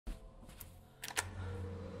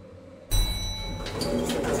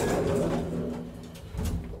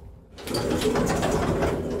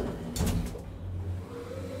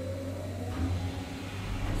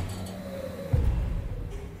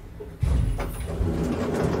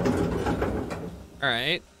All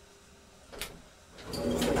right.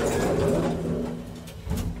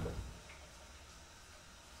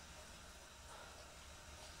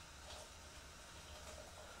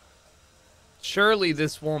 Surely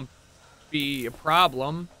this won't be a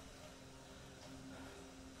problem.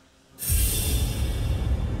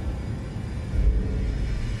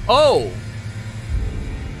 Oh!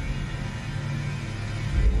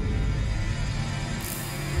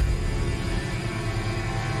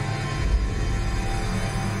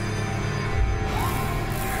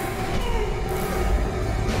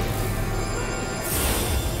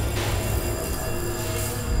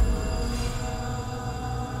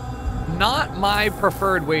 Not my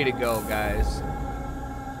preferred way to go, guys.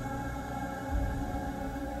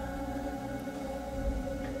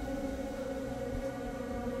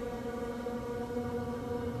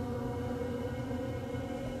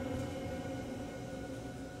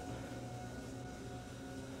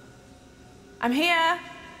 I'm here.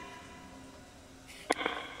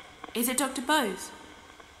 Is it Dr. Bose?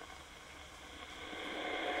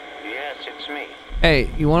 Yes, it's me.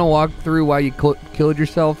 Hey, you want to walk through why you killed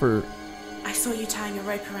yourself, or? I saw you tying a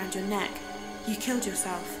rope around your neck. You killed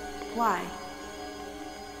yourself. Why?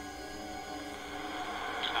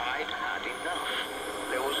 I'd had enough.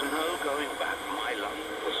 There was no going back. My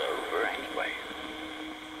life was over anyway.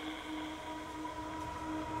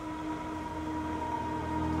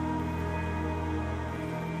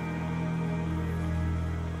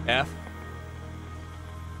 F.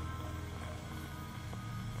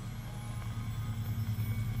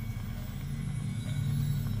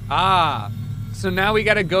 Ah, so now we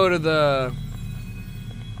gotta go to the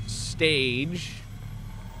stage.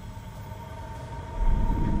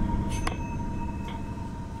 All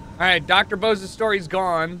right, Dr. Bose's story's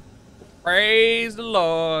gone. Praise the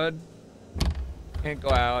Lord. Can't go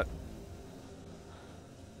out.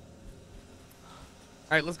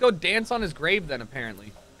 All right, let's go dance on his grave then,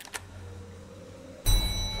 apparently.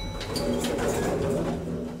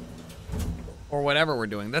 Or whatever we're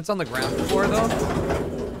doing. That's on the ground floor, though.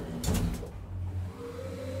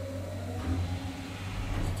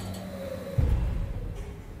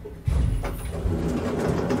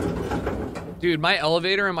 Dude, my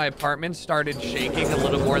elevator in my apartment started shaking a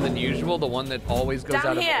little more than usual. The one that always goes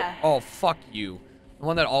out of order. Oh, fuck you. The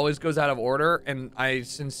one that always goes out of order, and I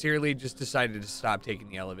sincerely just decided to stop taking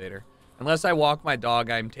the elevator. Unless I walk my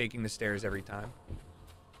dog, I'm taking the stairs every time.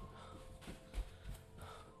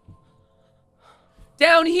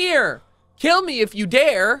 Down here! Kill me if you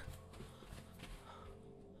dare!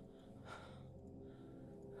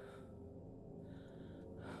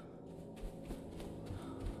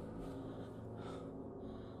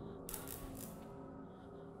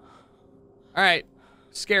 All right,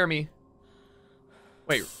 scare me.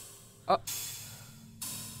 Wait. Oh.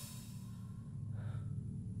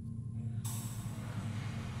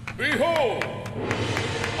 Behold,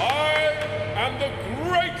 I am the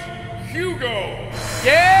great Hugo.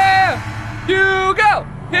 Yeah, Hugo,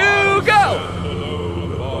 Hugo.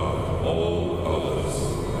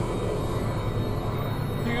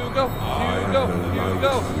 Hugo, Hugo,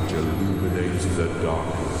 Hugo. Which illuminates the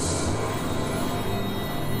darkness.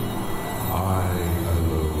 I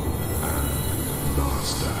alone am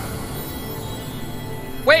master.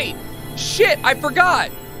 Wait, shit, I forgot.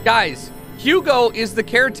 Guys, Hugo is the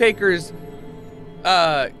caretaker's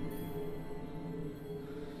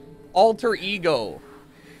alter ego.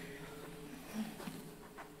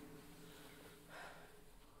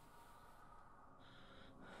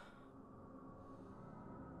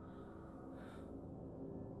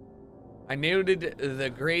 I noted the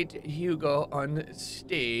great Hugo on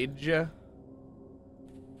stage.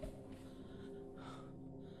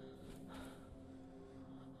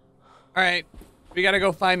 All right, we gotta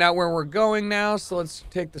go find out where we're going now, so let's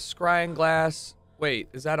take the scrying glass. Wait,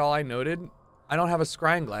 is that all I noted? I don't have a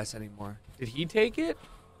scrying glass anymore. Did he take it?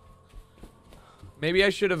 Maybe I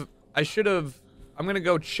should have, I'm gonna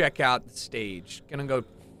go check out the stage. Gonna go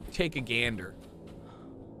take a gander.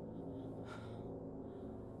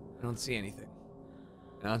 I don't see anything.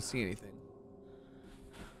 I don't see anything.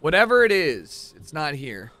 Whatever it is, it's not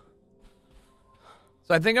here.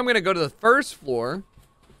 So I think I'm gonna go to the first floor,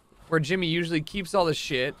 where Jimmy usually keeps all the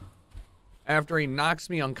shit after he knocks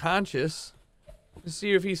me unconscious, to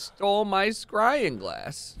see if he stole my scrying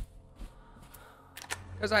glass.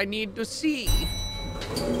 Because I need to see.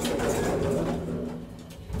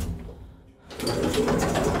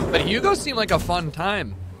 But Hugo seemed like a fun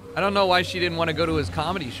time. I don't know why she didn't want to go to his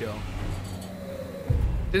comedy show.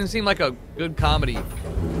 Didn't seem like a good comedy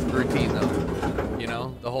routine, though. You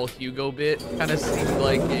know, the whole Hugo bit kind of seemed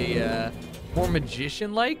like a more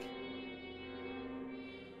magician-like.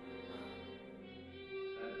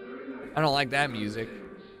 I don't like that music.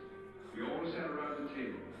 We all sat around the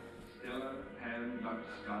table. Stella, Pam, Dr.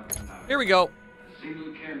 Scott, and I. Here we go. A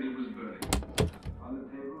single candle was burning. On the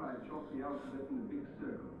table, I chalked the alphabet in a big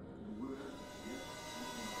circle. The word yes.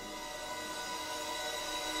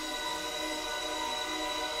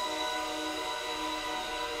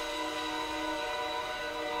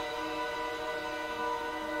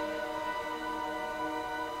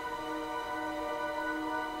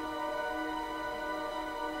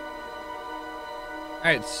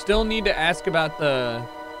 Alright, still need to ask about the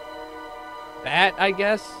bat, I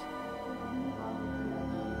guess.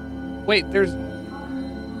 Wait, there's...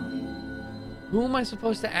 Who am I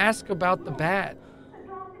supposed to ask about the bat?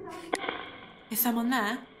 Is someone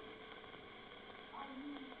there?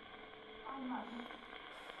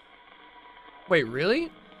 Wait, really?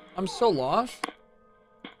 I'm so lost.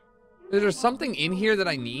 Is there something in here that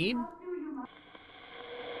I need?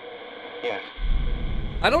 Yes.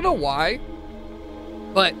 I don't know why,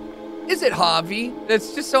 but is it Javi?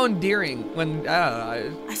 It's just so endearing when, I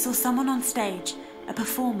don't know. I saw someone on stage, a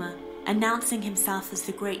performer, announcing himself as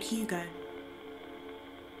the Great Hugo.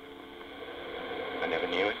 I never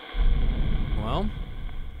knew it. Well,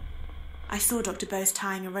 I saw Dr. Bose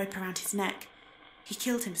tying a rope around his neck. He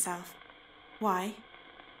killed himself. Why?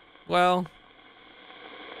 well,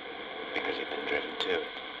 Because he'd been driven to it.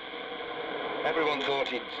 Everyone thought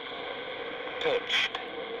he'd touched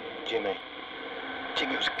Jimmy.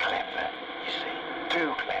 Jimmy was clever, you see.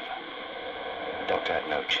 Too clever. Doctor had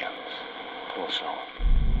no chance. Poor soul.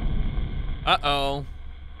 uh-oh.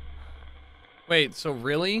 Wait, so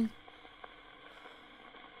really?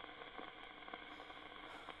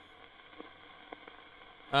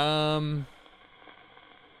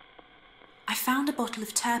 I found a bottle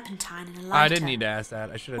of turpentine and a lighter. I didn't need to ask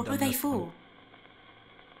that. I should have What done were they this for? one.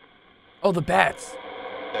 Oh, the bats.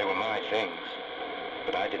 They were my things,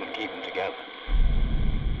 but I didn't keep them together.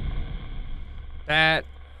 That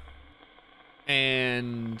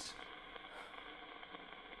and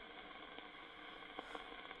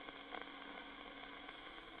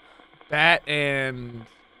that and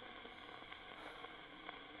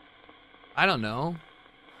I don't know.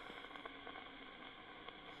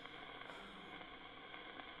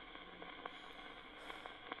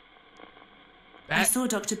 I saw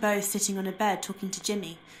Dr. Bose sitting on a bed talking to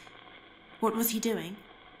Jimmy. What was he doing?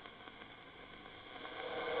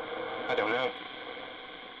 I don't know.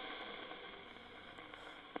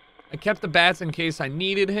 I kept the bats in case I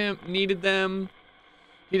needed them.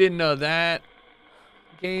 He didn't know that.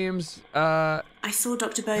 Games, I saw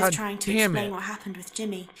Dr. Bose God trying to damn explain it. what happened with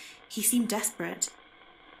Jimmy. He seemed desperate.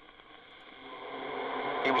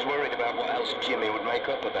 He was worried about what else Jimmy would make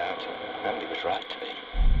up about, and he was right to be.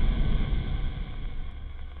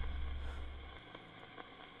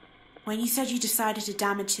 When you said you decided to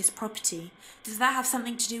damage his property, does that have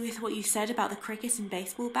something to do with what you said about the cricket and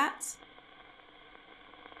baseball bats?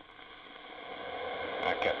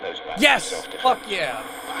 I kept those bats yes! myself to Fuck defend. yeah!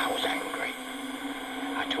 I was angry.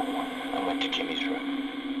 I took one and went to Jimmy's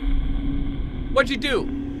room. What'd you do?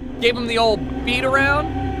 Gave him the old beat around?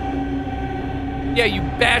 Yeah, you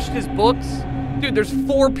bashed his books? Dude, there's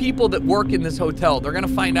 4 people that work in this hotel. They're gonna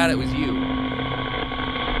find out it was you.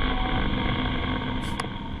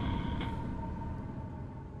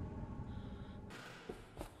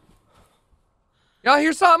 Y'all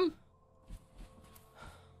hear something?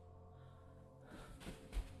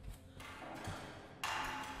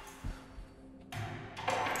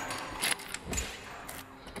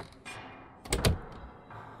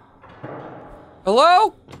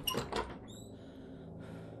 Hello?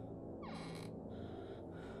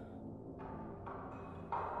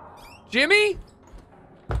 Jimmy?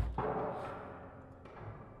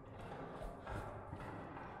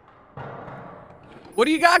 What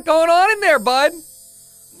do you got going on in there, bud?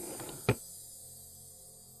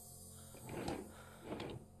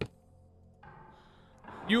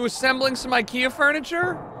 You assembling some IKEA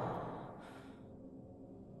furniture?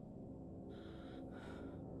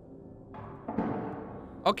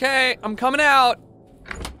 Okay, I'm coming out.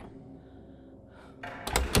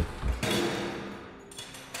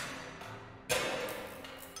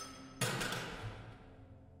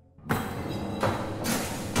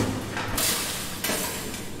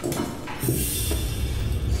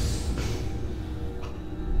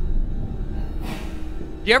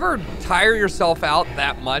 You ever tire yourself out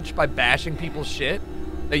that much by bashing people's shit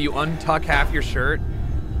that you untuck half your shirt?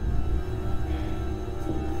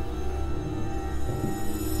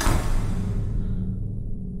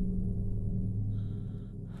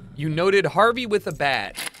 You noted Harvey with a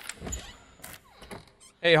bat.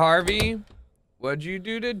 Hey, Harvey, what'd you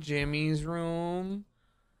do to Jimmy's room?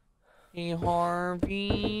 Hey,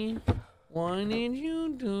 Harvey. What did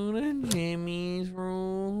you do to Jimmy's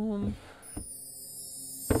room?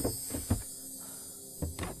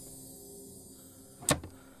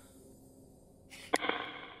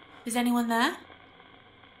 Is anyone there?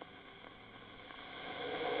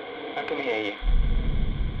 I can hear you.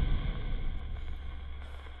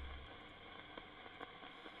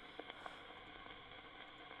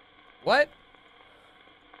 What?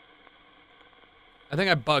 I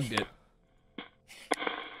think I bugged it.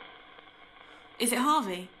 Is it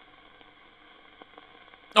Harvey?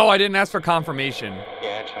 Oh, I didn't ask for confirmation.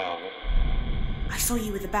 Yeah, it's Harvey. I saw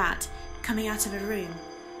you with a bat, coming out of a room.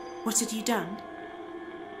 What had you done?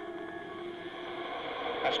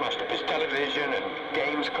 I smashed up his television and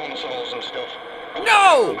games consoles and stuff.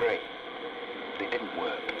 No! Great. They didn't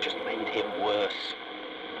work. It just made him worse.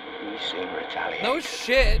 He soon retaliated. No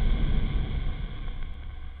shit.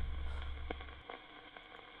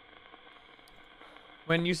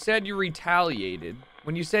 When you said you retaliated,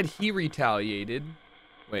 when you said he retaliated,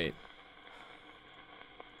 wait.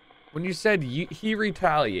 When you said he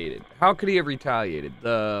retaliated, how could he have retaliated?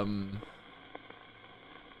 The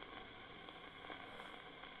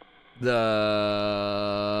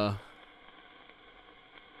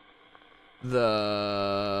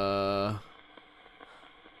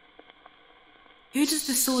Who does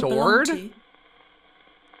the sword belong to?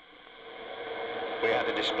 We had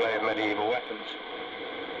a display of medieval weapons.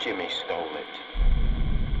 Jimmy stole it.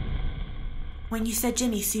 When you said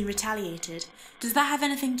Jimmy soon retaliated, does that have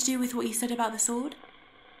anything to do with what you said about the sword?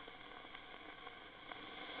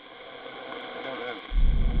 I don't know.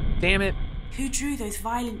 damn it. Who drew those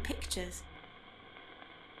violent pictures?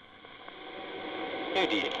 Who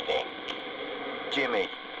do you think? Jimmy.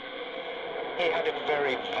 He had a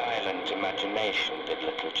very violent imagination, did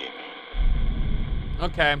little Jimmy.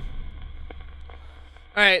 Okay.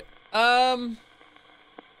 All right. I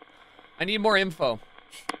need more info.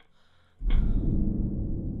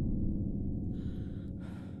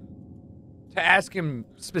 To ask him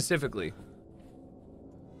specifically.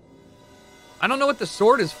 I don't know what the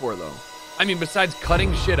sword is for, though. I mean, besides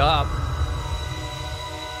cutting shit up.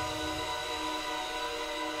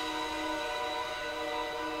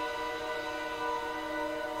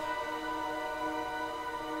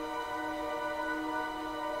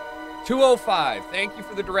 $205. Thank you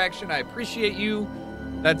for the direction. I appreciate you.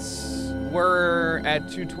 We're at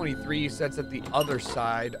 223, so that's at the other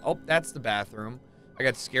side. Oh, that's the bathroom. I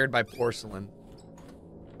got scared by porcelain.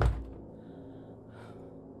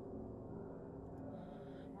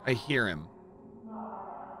 I hear him.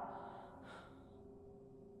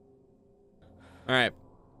 All right.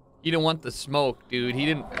 He didn't want the smoke, dude. He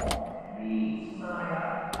didn't.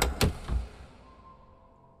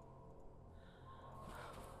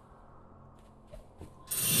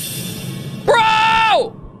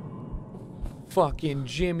 Bro! Fucking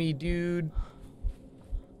Jimmy, dude.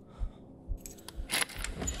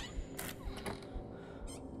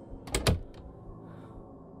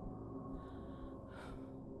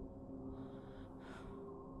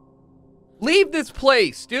 Leave this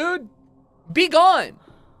place, dude. Be gone.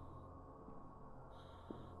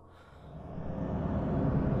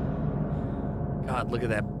 God, look at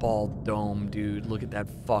that bald dome, dude. Look at that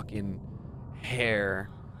fucking hair.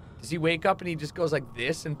 Does he wake up and he just goes like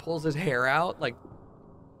this and pulls his hair out? Like...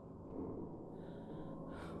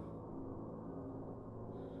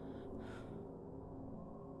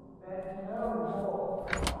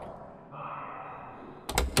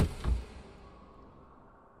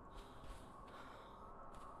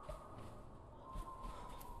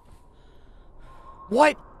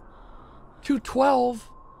 What? 212?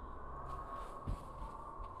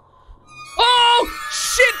 Oh!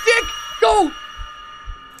 Shit, Dick! Go!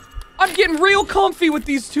 I'm getting real comfy with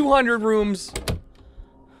these 200 rooms.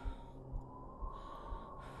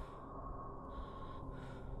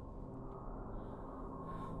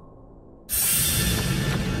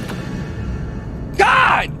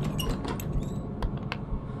 God!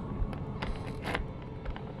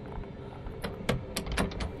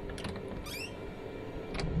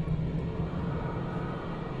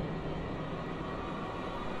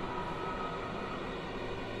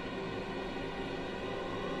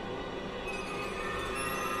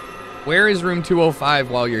 Where is room 205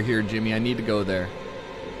 while you're here, Jimmy? I need to go there.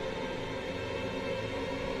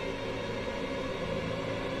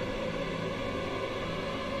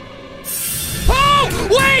 Oh!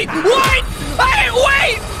 Wait! What?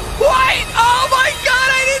 Wait! What? Oh my god,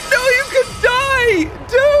 I didn't know you could die!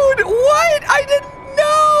 Dude, what? I didn't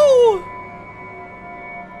know!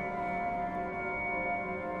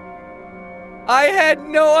 I had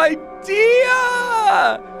no idea!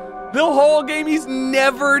 The whole game, he's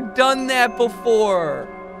never done that before.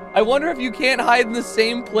 I wonder if you can't hide in the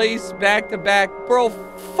same place back to back. Bro,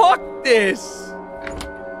 fuck this.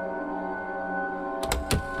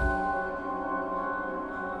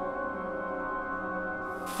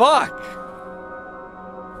 Fuck.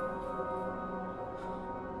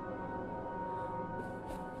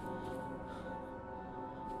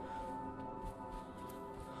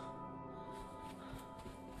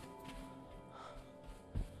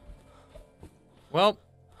 Well,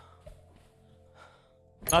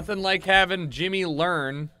 nothing like having Jimmy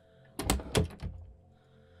learn. All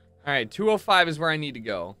right, 205 is where I need to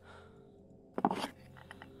go.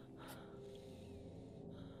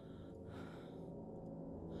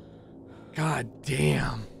 God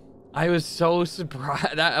damn. I was so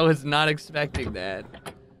surprised. I was not expecting that.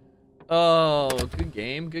 Oh, good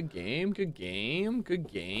game, good game, good game,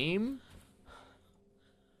 good game.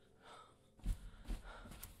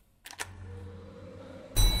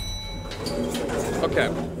 Okay.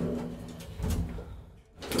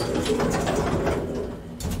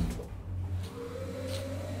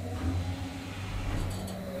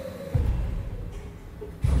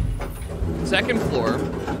 Second floor.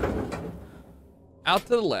 Out to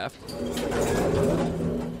the left.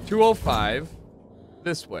 205.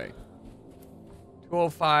 This way.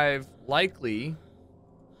 205 likely.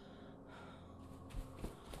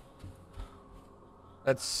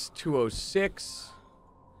 That's 206.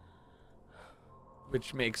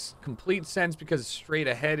 Which makes complete sense because straight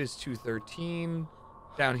ahead is 213.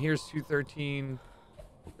 Down here's 213.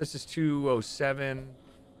 This is 207.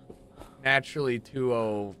 Naturally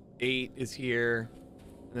 208 is here.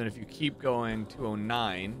 And then if you keep going,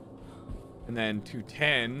 209. And then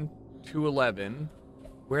 210, 211.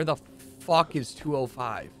 Where the fuck is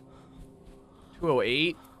 205?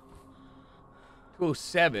 208?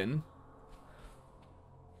 207.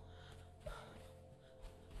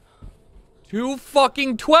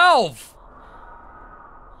 212.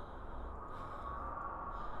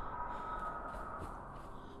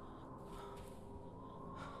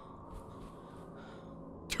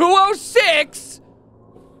 $206.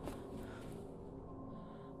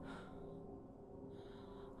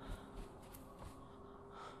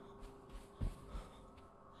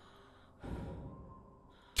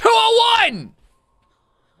 $201.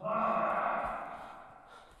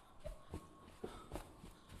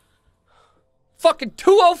 Fucking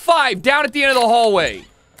 205 down at the end of the hallway.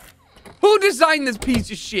 Who designed this piece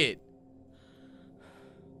of shit?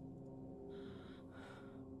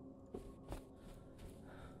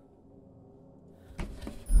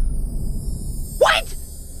 What?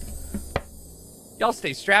 Y'all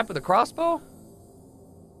stay strapped with a crossbow?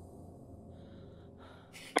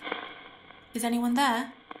 Is anyone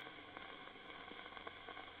there?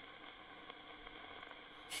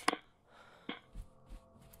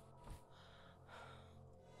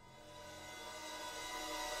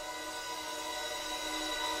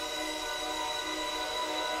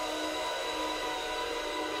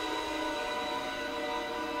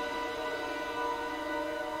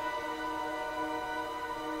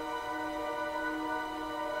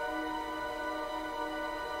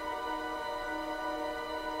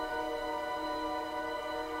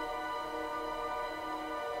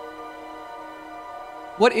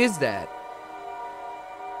 What is that?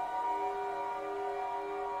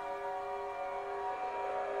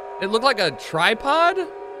 It looked like a tripod?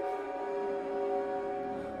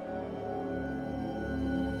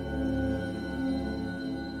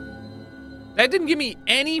 That didn't give me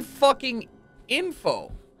any fucking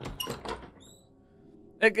info.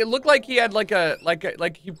 Like, it looked like he had like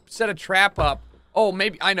he set a trap up. Oh,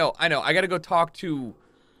 maybe, I know. I gotta go talk to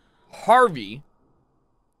Harvey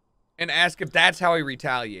and ask if that's how he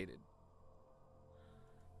retaliated.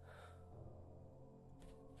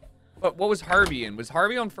 But what was Harvey in? Was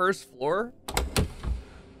Harvey on first floor?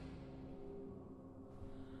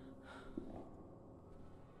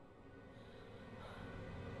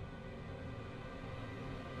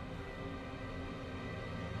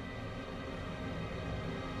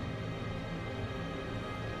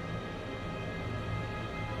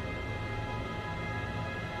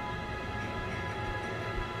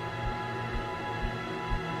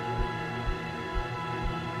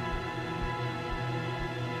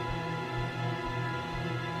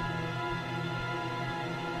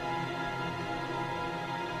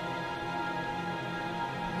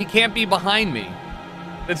 He can't be behind me.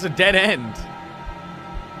 It's a dead end.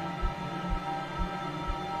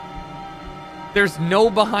 There's no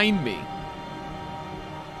behind me.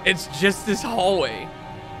 It's just this hallway.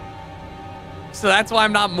 So that's why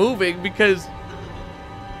I'm not moving, because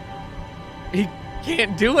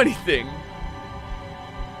Can't do anything.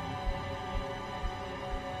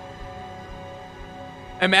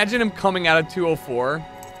 Imagine him coming out of 204.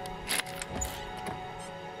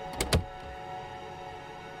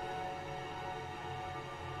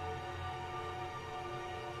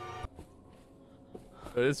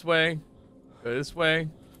 Go this way. Go this way.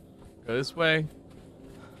 Go this way.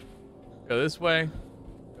 Go this way.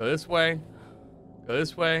 Go this way. Go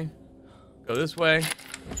this way. Go this way.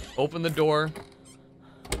 Open the door.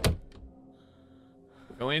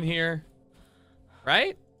 Go in here.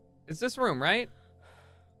 Right? It's this room, right?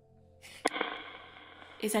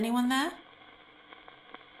 Is anyone there?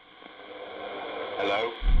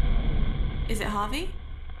 Hello? Is it Harvey?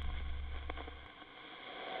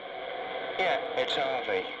 Yeah, it's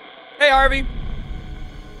Harvey. Hey, Harvey.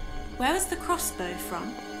 Where was the crossbow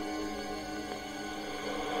from?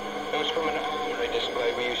 It was from an armory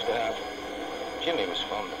display we used to have. Jimmy was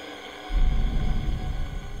fond of it.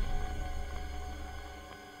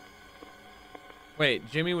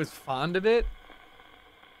 Wait, Jimmy was fond of it?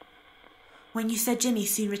 When you said Jimmy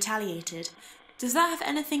soon retaliated, does that have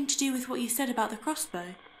anything to do with what you said about the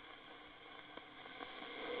crossbow?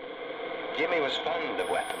 Jimmy was fond of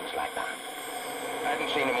weapons like that. I hadn't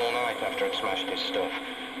seen him all night after I'd smashed his stuff.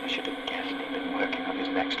 I should have guessed he'd been working on his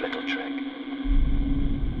next little trick.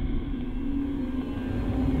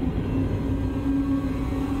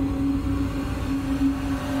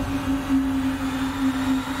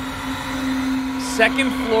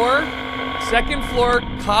 Second floor,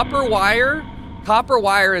 copper wire. Copper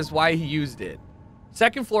wire is why he used it.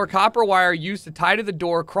 Second floor, copper wire used to tie to the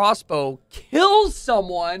door, crossbow, kills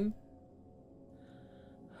someone.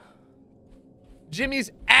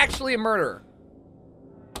 Jimmy's actually a murderer.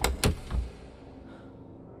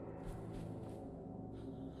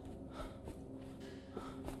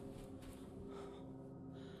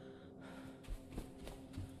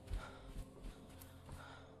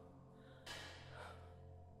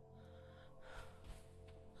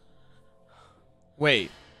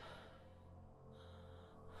 Wait.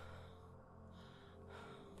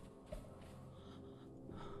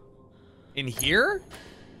 In here?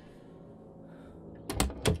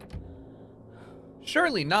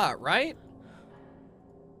 Surely not, right?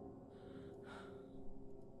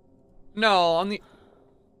 No, on the...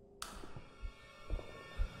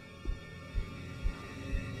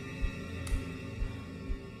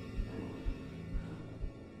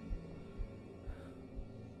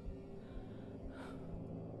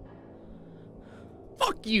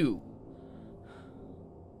 Fuck you!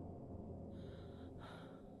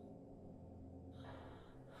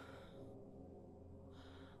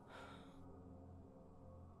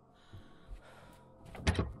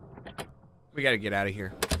 We gotta get out of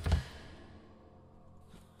here.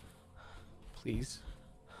 Please.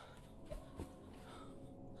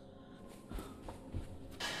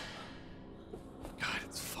 God,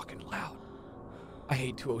 it's fucking loud. I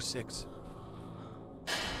hate 206.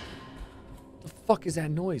 The fuck is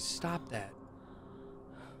that noise? Stop that.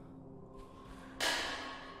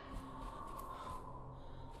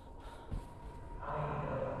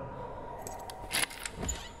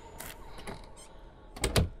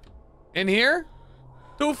 In here?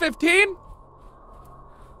 215?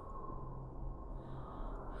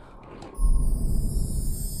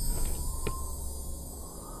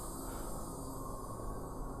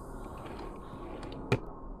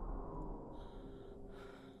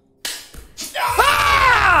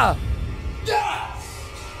 Ah!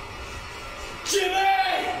 Jimmy!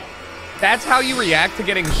 That's how you react to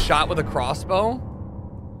getting shot with a crossbow?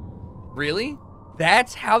 Really?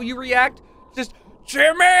 That's how you react? Just,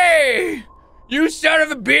 Jimmy! You son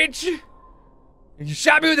of a bitch! You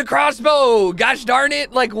shot me with a crossbow! Gosh darn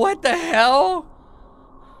it! Like, what the hell?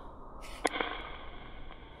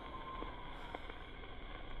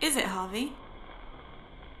 Is it Harvey?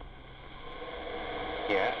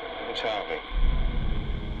 Yeah, it's Harvey.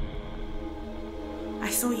 I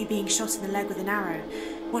saw you being shot in the leg with an arrow.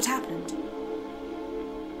 What happened?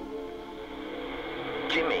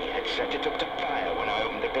 Jimmy had set it up to fire when I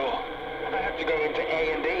opened the door. I had to go into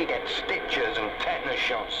A&E, get stitches and tetanus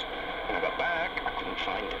shots. When I got back, I couldn't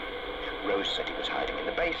find him. Rose said he was hiding in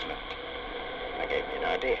the basement. That gave me an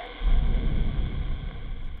idea.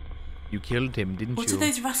 You killed him, didn't What you? are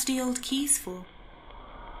those rusty old keys for?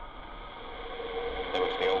 There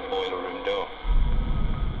was the old boiler room door.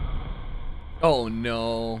 Oh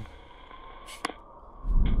no.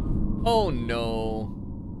 Oh no.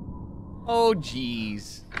 Oh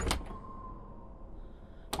jeez.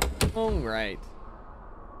 All right.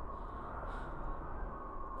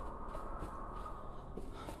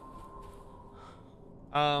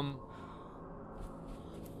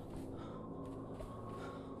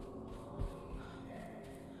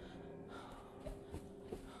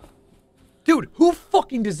 Dude, who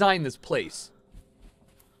fucking designed this place?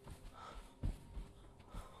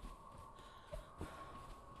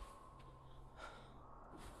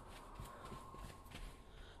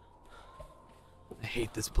 I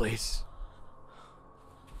hate this place.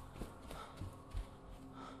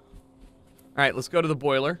 All right, let's go to the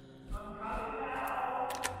boiler.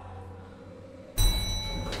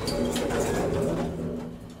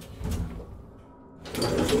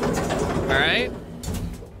 All right.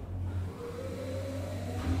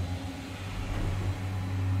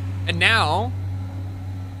 And now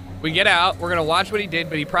we get out. We're gonna watch what he did,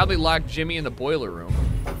 but he probably locked Jimmy in the boiler room.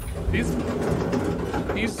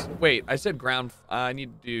 He's wait, I said ground. We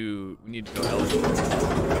need to go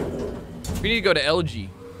LG. We need to go to LG.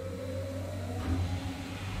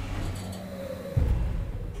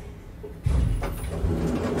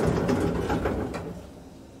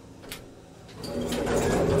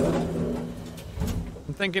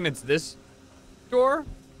 I'm thinking it's this door.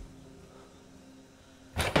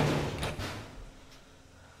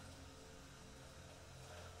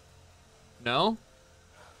 No?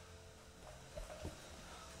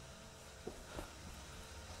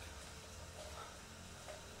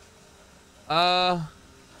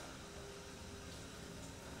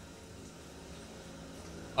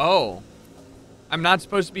 Oh. I'm not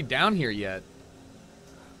supposed to be down here yet.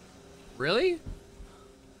 Really?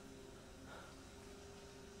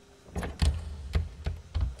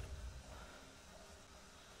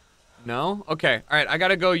 No? Okay. All right, I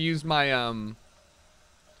gotta go use my, turn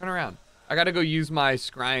around. I gotta go use my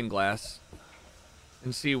scrying glass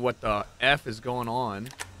and see what the F is going on.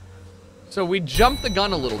 So we jumped the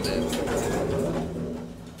gun a little bit.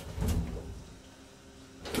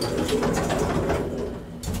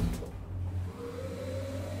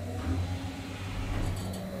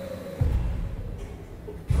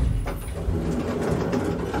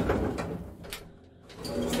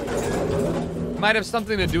 Might have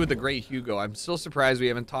something to do with the Great Hugo. I'm still surprised we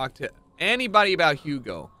haven't talked to anybody about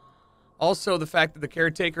Hugo. Also, the fact that the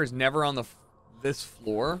caretaker is never on this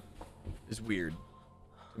floor is weird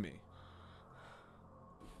to me.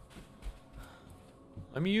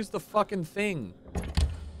 Let me use the fucking thing. All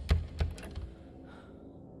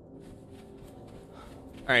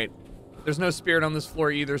right. There's no spirit on this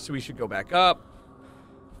floor either, so we should go back up.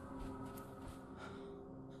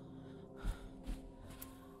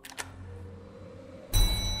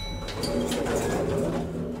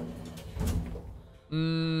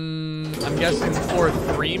 I'm guessing floor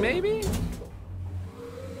 3, maybe?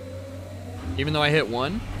 Even though I hit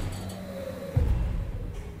 1?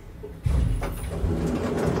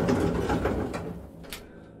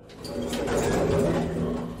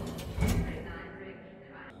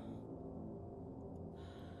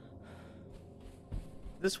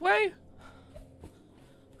 This way?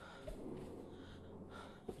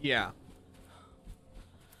 Yeah.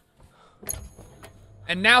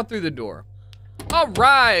 And now through the door. All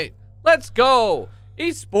right, let's go.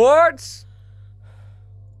 Esports.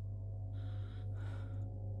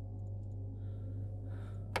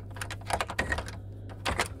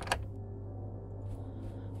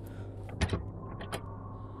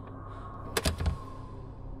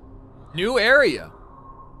 New area.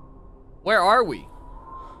 Where are we?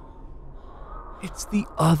 It's the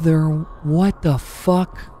other. What the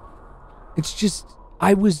fuck? It's just,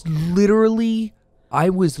 I was literally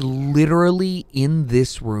in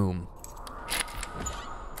this room.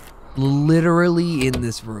 Literally in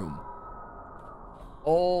this room.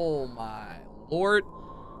 Oh my lord.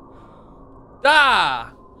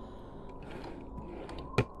 Ah!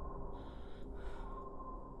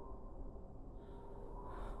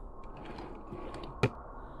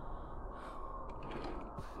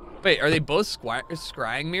 Wait, are they both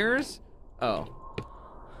scrying mirrors? Oh.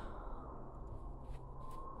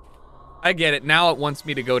 I get it. Now it wants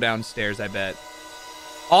me to go downstairs, I bet.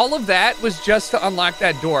 All of that was just to unlock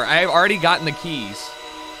that door. I have already gotten the keys.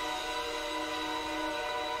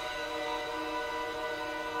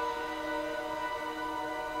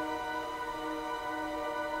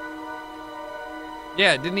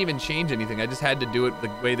 Yeah, it didn't even change anything. I just had to do it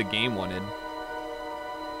the way the game wanted.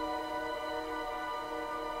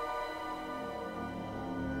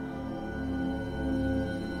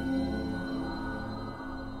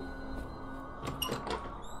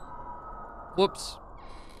 Whoops.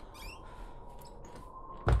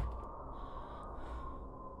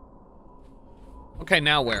 Okay,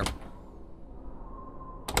 now where?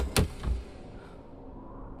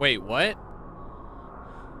 Wait, what?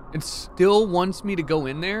 It still wants me to go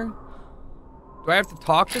in there? Do I have to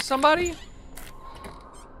talk to somebody?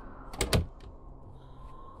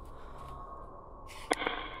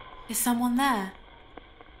 Is someone there?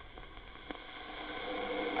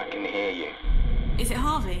 I can hear you. Is it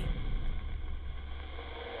Harvey?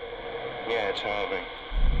 Yeah, it's Harvey.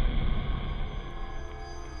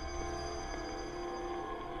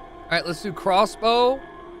 Alright, let's do crossbow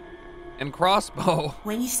and crossbow.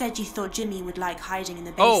 When you said you thought Jimmy would like hiding in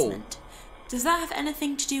the Oh. basement, does that have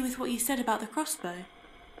anything to do with what you said about the crossbow?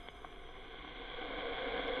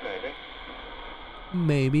 Maybe.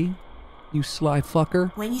 Maybe. You sly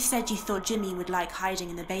fucker. When you said you thought Jimmy would like hiding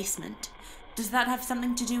in the basement, does that have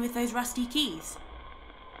something to do with those rusty keys?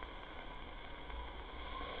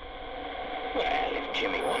 Well, if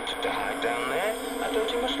Jimmy wanted to hide down there, I thought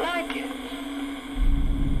he must like it.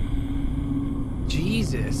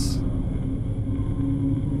 Jesus.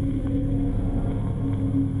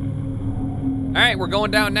 Alright, we're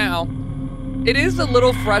going down now. It is a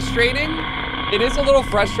little frustrating. It is a little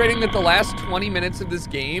frustrating that the last 20 minutes of this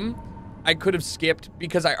game I could have skipped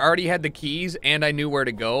because I already had the keys and I knew where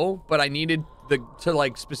to go, but I needed to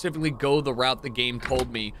like specifically go the route the game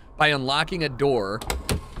told me by unlocking a door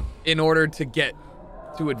in order to get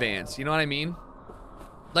to advance. You know what I mean?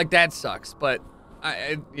 Like, that sucks, but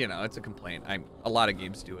I you know, it's a complaint. A lot of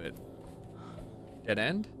games do it. Dead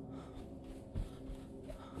end?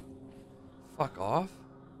 Fuck off.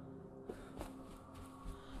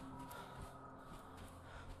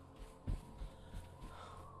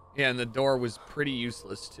 Yeah, and the door was pretty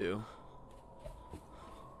useless too.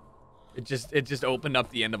 It just opened up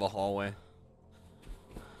the end of a hallway.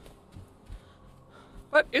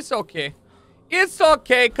 But it's okay. It's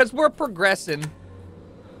okay, because we're progressing.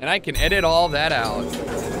 And I can edit all that out.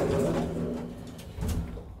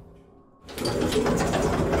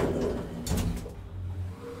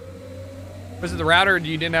 Was it the router, or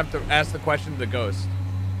you didn't have to ask the question to the ghost?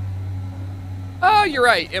 Oh, you're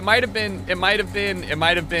right. It might have been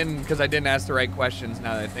because I didn't ask the right questions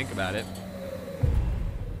now that I think about it.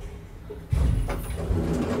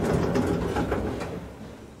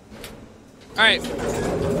 All right.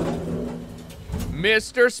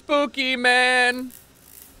 Mr. Spooky Man,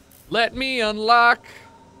 let me unlock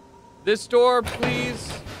this door,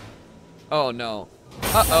 please. Oh, no.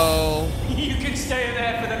 Uh-oh. You can stay in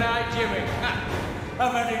there for the night, Jimmy.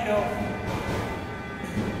 I've had enough.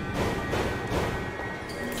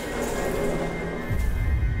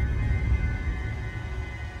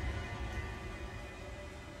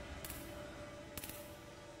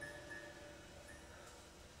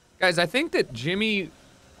 Guys, I think that Jimmy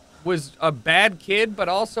was a bad kid, but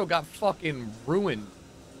also got fucking ruined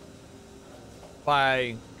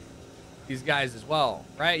by these guys as well,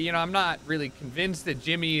 right? You know, I'm not really convinced that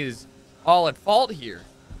Jimmy is all at fault here.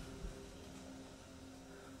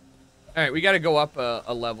 All right, we got to go up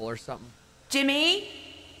a level or something. Jimmy?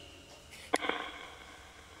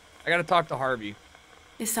 I got to talk to Harvey.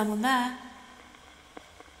 Is someone there?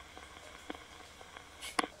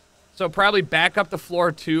 So probably back up to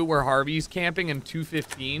floor 2 where Harvey's camping in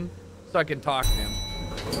 215 so I can talk to him.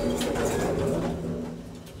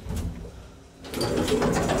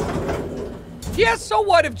 Yeah, so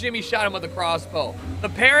what if Jimmy shot him with a crossbow? The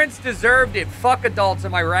parents deserved it. Fuck adults,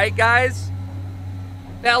 am I right, guys?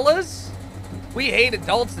 Fellas? We hate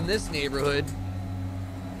adults in this neighborhood.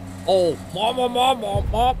 Oh,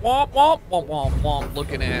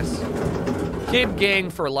 looking ass. Kid gang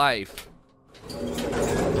for life.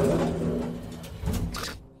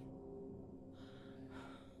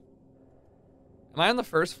 Am I on the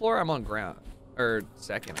first floor? I'm on ground. Or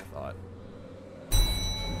second, I thought.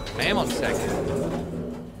 I am on second.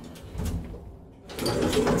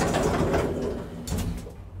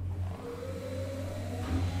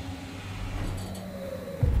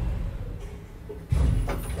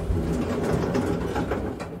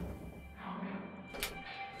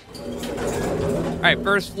 Alright,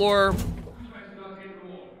 first floor.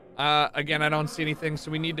 Again, I don't see anything,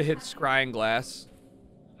 so we need to hit scrying glass.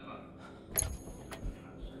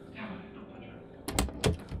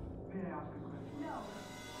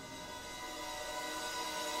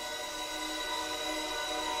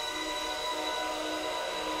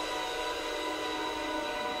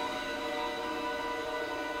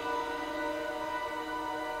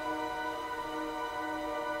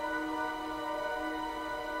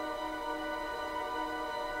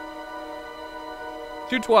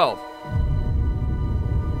 $212.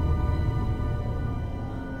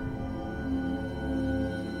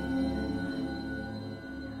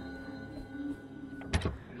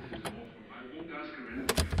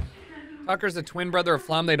 Tucker's the twin brother of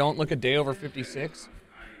Flum. They don't look a day over 56.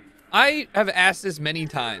 I have asked this many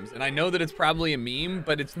times, and I know that it's probably a meme,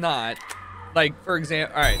 but it's not. Like, for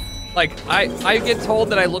example, all right. Like, I get told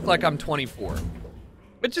that I look like I'm 24.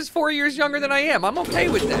 which is 4 years younger than I am. I'm okay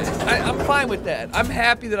with that. I'm fine with that. I'm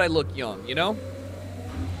happy that I look young, you know?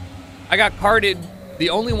 I got carded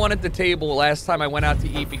the only one at the table last time I went out to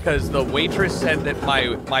eat because the waitress said that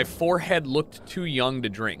my forehead looked too young to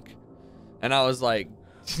drink. And I was like,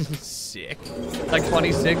 sick. Like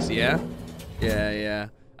 26, yeah? Yeah.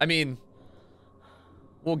 I mean,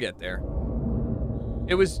 we'll get there.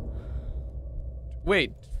 It was...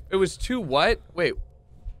 Wait, it was 2 what? Wait.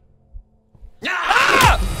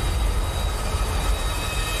 Ah!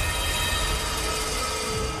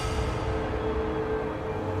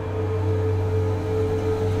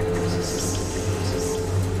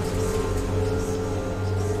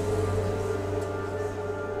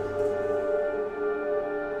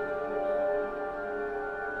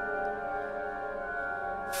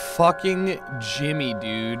 Fucking Jimmy,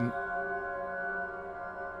 dude.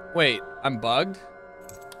 Wait, I'm bugged?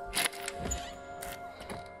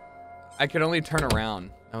 I could only turn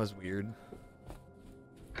around. That was weird.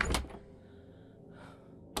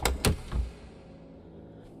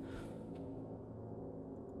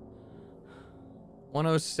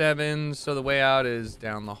 $107, so the way out is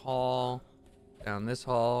down the hall, down this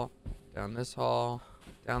hall, down this hall,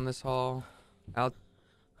 down this hall, out.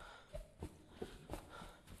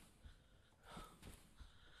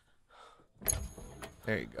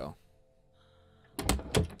 There you go.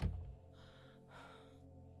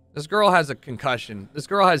 This girl has a concussion. This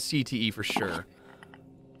girl has CTE for sure.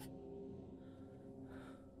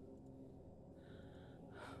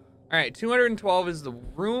 All right, 212 is the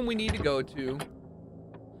room we need to go to.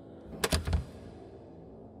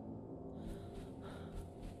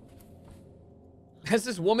 Has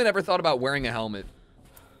this woman ever thought about wearing a helmet?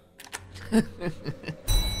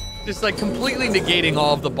 Just like completely negating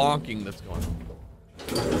all of the bonking that's going on.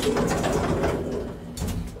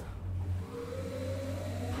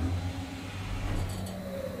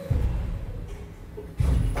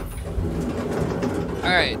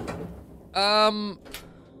 Alright.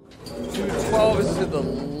 212 is to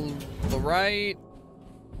the right.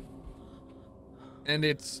 And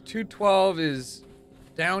it's 212 is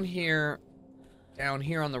down here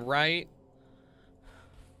on the right.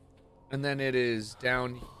 And then it is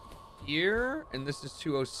down here, and this is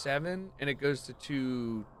 207, and it goes to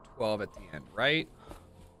 212 at the end, right?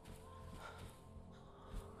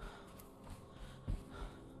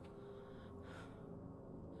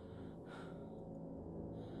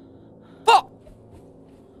 Fuck!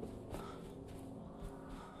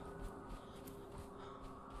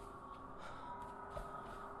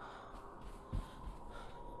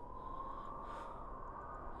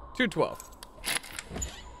 $212.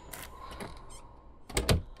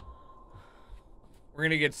 We're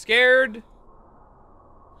gonna get scared.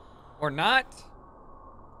 Or not.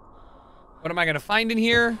 What am I gonna find in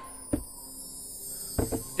here?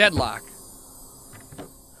 Deadlock.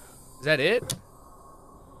 Is that it?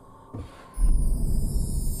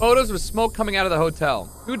 Photos with smoke coming out of the hotel.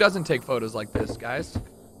 Who doesn't take photos like this, guys?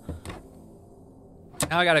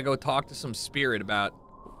 Now I gotta go talk to some spirit about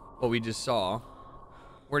what we just saw.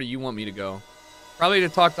 Where do you want me to go? Probably to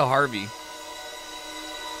talk to Harvey.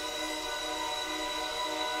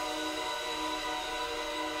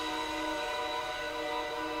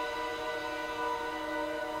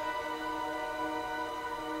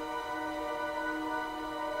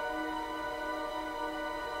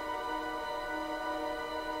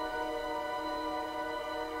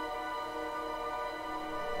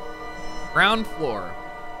 Ground floor.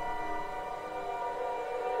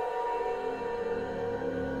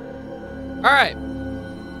 All right.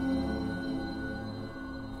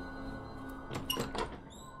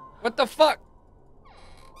 What the fuck?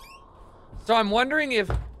 So I'm wondering if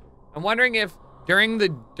during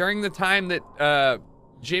the time that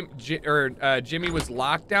Jimmy was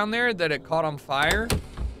locked down there, that it caught on fire,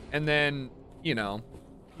 and then, you know,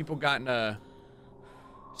 people got in a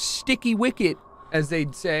sticky wicket, as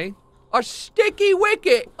they'd say. A sticky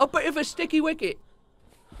wicket! A bit of a sticky wicket.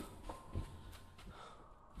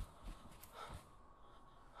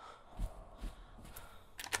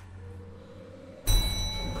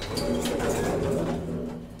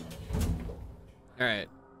 All right.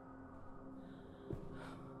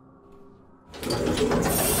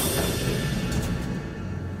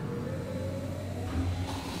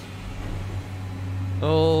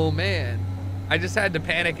 Oh, man. I just had to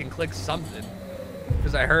panic and click something.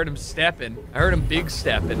 Because I heard him stepping. I heard him big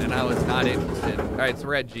stepping, and I was not interested. All right, so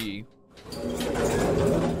we're at G.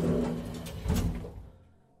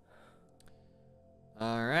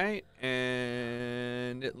 All right,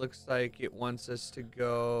 and it looks like it wants us to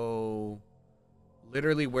go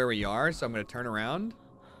literally where we are, so I'm going to turn around.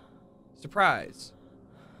 Surprise.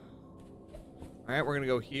 All right, we're gonna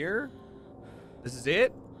go here. This is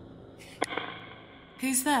it.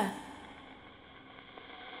 Who's there?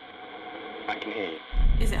 I can hear you.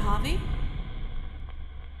 Is it Harvey?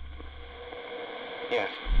 Yes.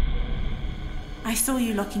 I saw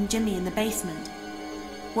you locking Jimmy in the basement.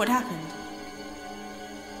 What happened?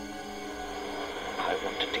 I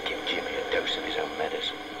wanted to give Jimmy a dose of his own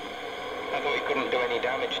medicine. I thought he couldn't do any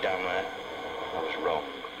damage down there. I was wrong.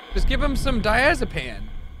 Just give him some diazepam.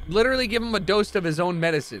 Literally give him a dose of his own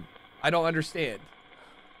medicine. I don't understand.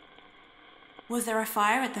 Was there a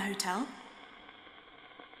fire at the hotel?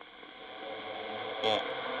 Yeah.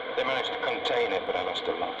 They managed to contain it, but I lost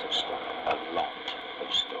a lot of stuff. A lot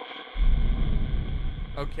of stuff.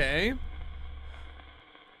 Okay.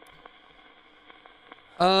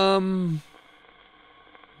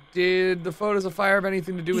 Did the photos of fire have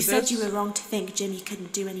anything to do with this? You said you were wrong to think Jimmy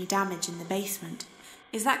couldn't do any damage in the basement.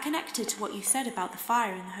 Is that connected to what you said about the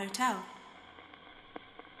fire in the hotel?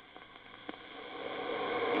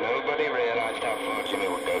 Nobody realized how far Jimmy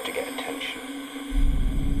would go to get attention.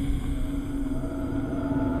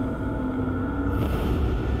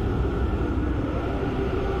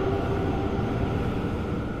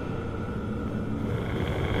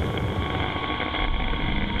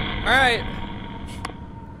 All right.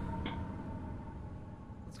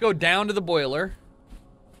 Let's go down to the boiler.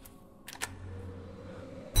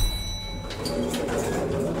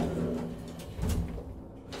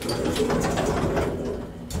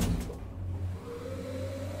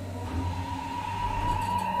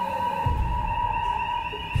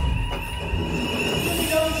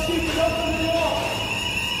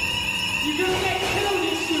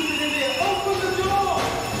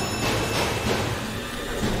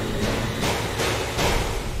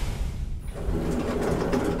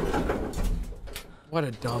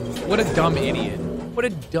 What a dumb idiot. What a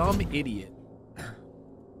dumb idiot.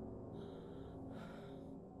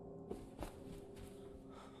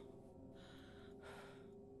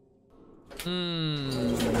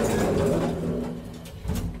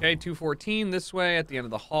 Okay, 214 this way at the end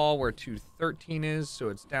of the hall where 213 is. So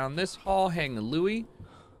it's down this hall. Hang a Louie.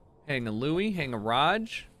 Hang a Louie. Hang a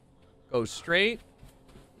Raj. Go straight.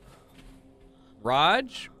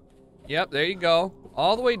 Raj. Yep, there you go.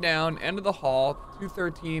 All the way down, end of the hall,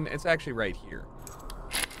 213. It's actually right here.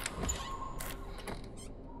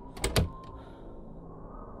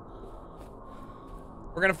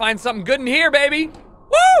 We're gonna find something good in here, baby.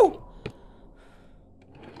 Woo!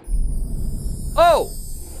 Oh!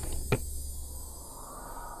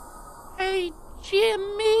 Hey,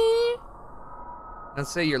 Jimmy.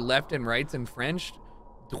 Let's say your left and right's in French.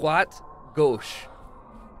 Droite, gauche.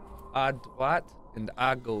 À droite and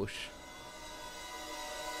à gauche.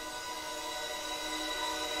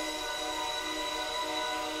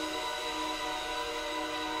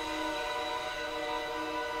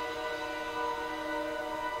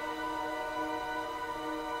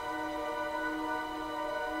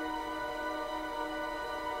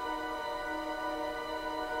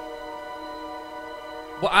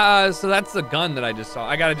 Well, so that's the gun that I just saw.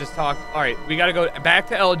 I gotta just talk. All right, we gotta go back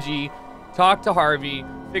to LG, talk to Harvey,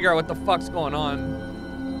 figure out what the fuck's going on.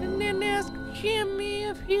 And then ask Jimmy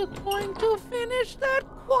if he's going to finish that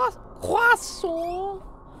croissant.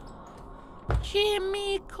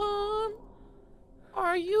 Jimmy-kun,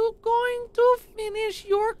 are you going to finish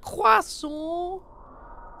your croissant?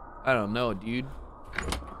 I don't know, dude.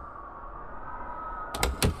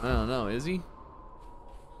 I don't know, is he?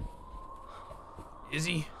 Is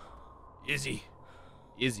he? Is he?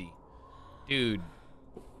 Is he? Dude.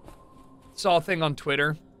 Saw a thing on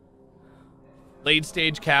Twitter. Late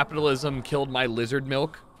stage capitalism killed my lizard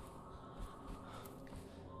milk.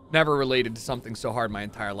 Never related to something so hard my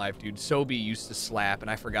entire life, dude. Sobe used to slap, and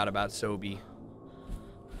I forgot about Sobe.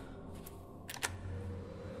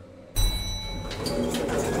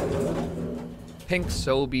 Pink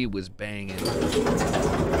Sobe was banging.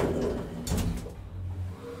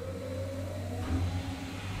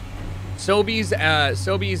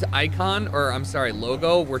 Sobe's icon, or I'm sorry,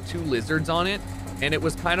 logo, were two lizards on it, and it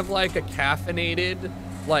was kind of like a caffeinated,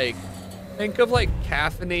 like, think of like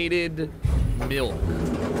caffeinated milk.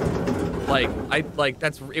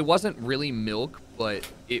 It wasn't really milk, but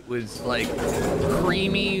it was like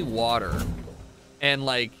creamy water, and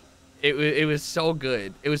like, it was so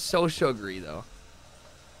good. It was so sugary though.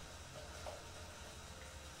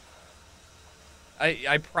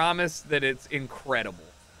 I promise that it's incredible.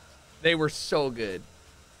 They were so good.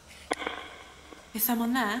 Is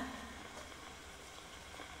someone there?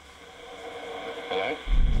 Hello?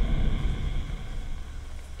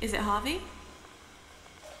 Is it Harvey?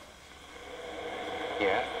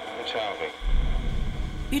 Yeah, it's Harvey.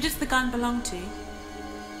 Who does the gun belong to? It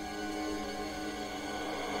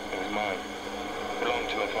was mine. Belonged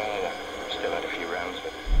to my father. Still had a few rounds with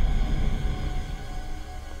it.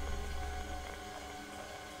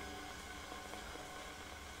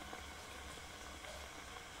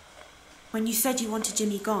 When you said you wanted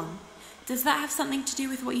Jimmy gone, does that have something to do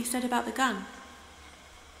with what you said about the gun?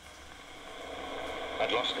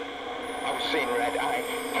 I'd lost it. I was seeing red. I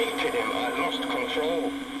hated him. I lost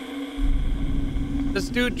control. This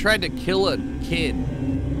dude tried to kill a kid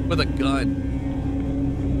with a gun.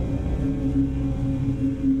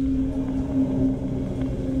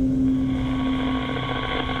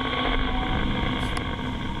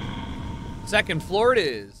 Second floor it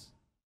is.